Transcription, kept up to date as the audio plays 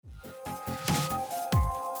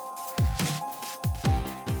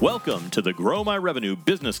Welcome to the Grow My Revenue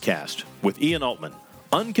Business Cast with Ian Altman.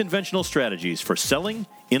 Unconventional strategies for selling,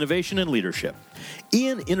 innovation, and leadership.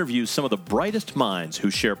 Ian interviews some of the brightest minds who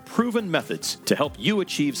share proven methods to help you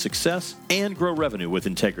achieve success and grow revenue with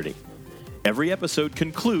integrity. Every episode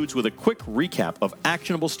concludes with a quick recap of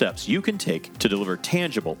actionable steps you can take to deliver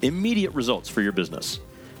tangible, immediate results for your business.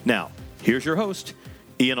 Now, here's your host,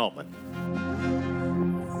 Ian Altman.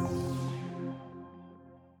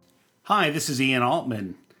 Hi, this is Ian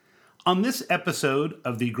Altman. On this episode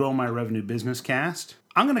of the Grow My Revenue Business Cast,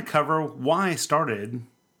 I'm going to cover why I started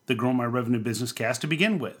the Grow My Revenue Business Cast to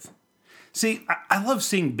begin with. See, I love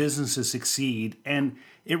seeing businesses succeed, and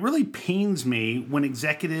it really pains me when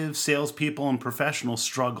executives, salespeople, and professionals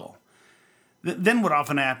struggle. Then what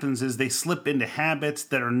often happens is they slip into habits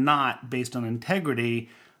that are not based on integrity.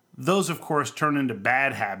 Those, of course, turn into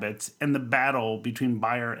bad habits, and the battle between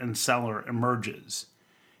buyer and seller emerges.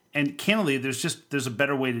 And candidly, there's a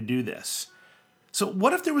better way to do this. So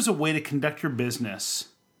what if there was a way to conduct your business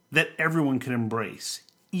that everyone could embrace,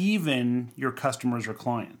 even your customers or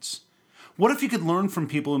clients? What if you could learn from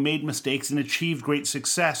people who made mistakes and achieved great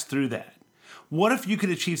success through that? What if you could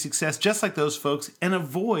achieve success just like those folks and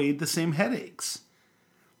avoid the same headaches?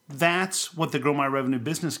 That's what the Grow My Revenue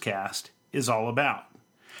Business Cast is all about.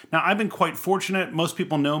 Now, I've been quite fortunate. Most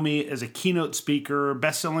people know me as a keynote speaker,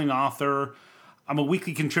 best-selling author. I'm a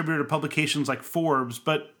weekly contributor to publications like Forbes,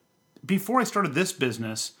 but before I started this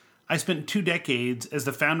business, I spent 2 decades as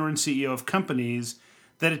the founder and CEO of companies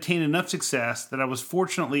that attained enough success that I was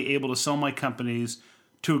fortunately able to sell my companies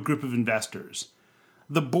to a group of investors.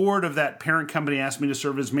 The board of that parent company asked me to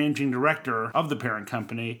serve as managing director of the parent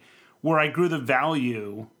company, where I grew the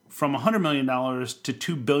value from $100 million to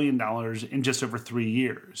 $2 billion in just over 3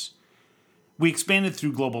 years. We expanded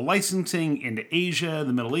through global licensing into Asia,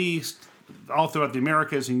 the Middle East, all throughout the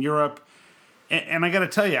Americas and Europe. And I got to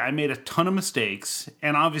tell you, I made a ton of mistakes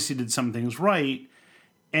and obviously did some things right.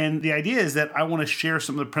 And the idea is that I want to share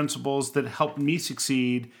some of the principles that helped me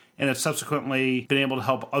succeed and have subsequently been able to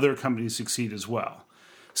help other companies succeed as well.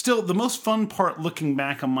 Still, the most fun part looking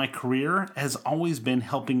back on my career has always been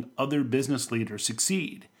helping other business leaders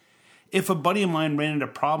succeed. If a buddy of mine ran into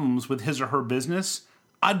problems with his or her business,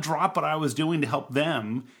 I'd drop what I was doing to help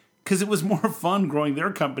them because it was more fun growing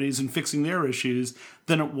their companies and fixing their issues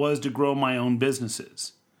than it was to grow my own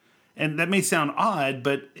businesses. And that may sound odd,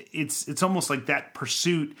 but it's almost like that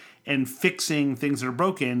pursuit and fixing things that are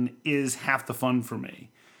broken is half the fun for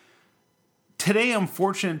me. Today, I'm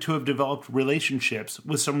fortunate to have developed relationships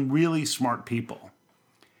with some really smart people.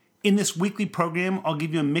 In this weekly program, I'll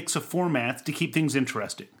give you a mix of formats to keep things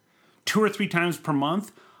interesting. 2 or 3 times per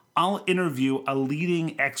month, I'll interview a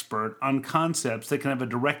leading expert on concepts that can have a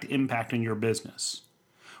direct impact on your business.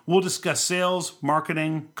 We'll discuss sales,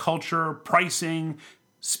 marketing, culture, pricing,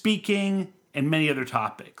 speaking, and many other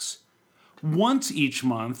topics. Once each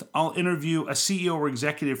month, I'll interview a CEO or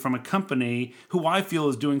executive from a company who I feel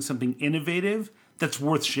is doing something innovative that's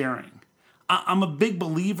worth sharing. I'm a big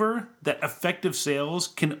believer that effective sales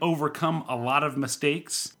can overcome a lot of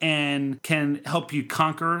mistakes and can help you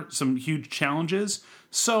conquer some huge challenges.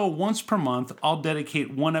 So once per month, I'll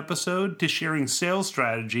dedicate 1 episode to sharing sales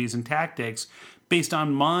strategies and tactics based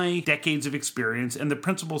on my decades of experience and the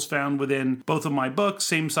principles found within both of my books,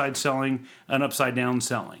 Same Side Selling and Upside Down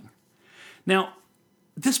Selling. Now,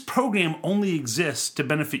 this program only exists to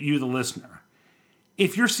benefit you, the listener.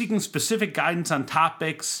 If you're seeking specific guidance on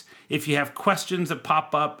topics, if you have questions that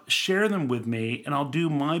pop up, share them with me and I'll do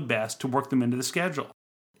my best to work them into the schedule.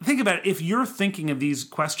 Think about it. If you're thinking of these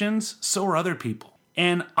questions, so are other people.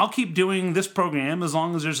 And I'll keep doing this program as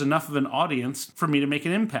long as there's enough of an audience for me to make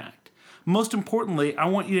an impact. Most importantly, I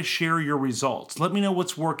want you to share your results. Let me know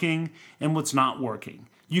what's working and what's not working.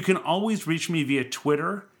 You can always reach me via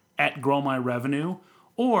Twitter at GrowMyRevenue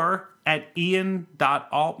or at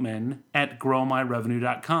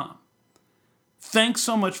ian.altman@growmyrevenue.com. Thanks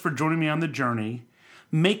so much for joining me on the journey.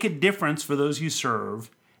 Make a difference for those you serve,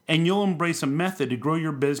 and you'll embrace a method to grow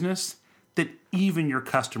your business that even your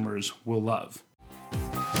customers will love.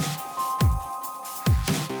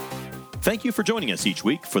 Thank you for joining us each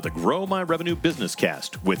week for the Grow My Revenue Business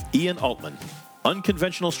Cast with Ian Altman.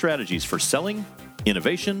 Unconventional strategies for selling,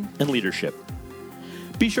 innovation, and leadership.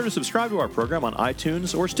 Be sure to subscribe to our program on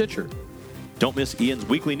iTunes or Stitcher. Don't miss Ian's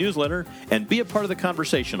weekly newsletter and be a part of the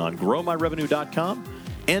conversation on growmyrevenue.com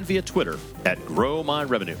and via Twitter at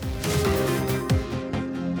GrowMyRevenue.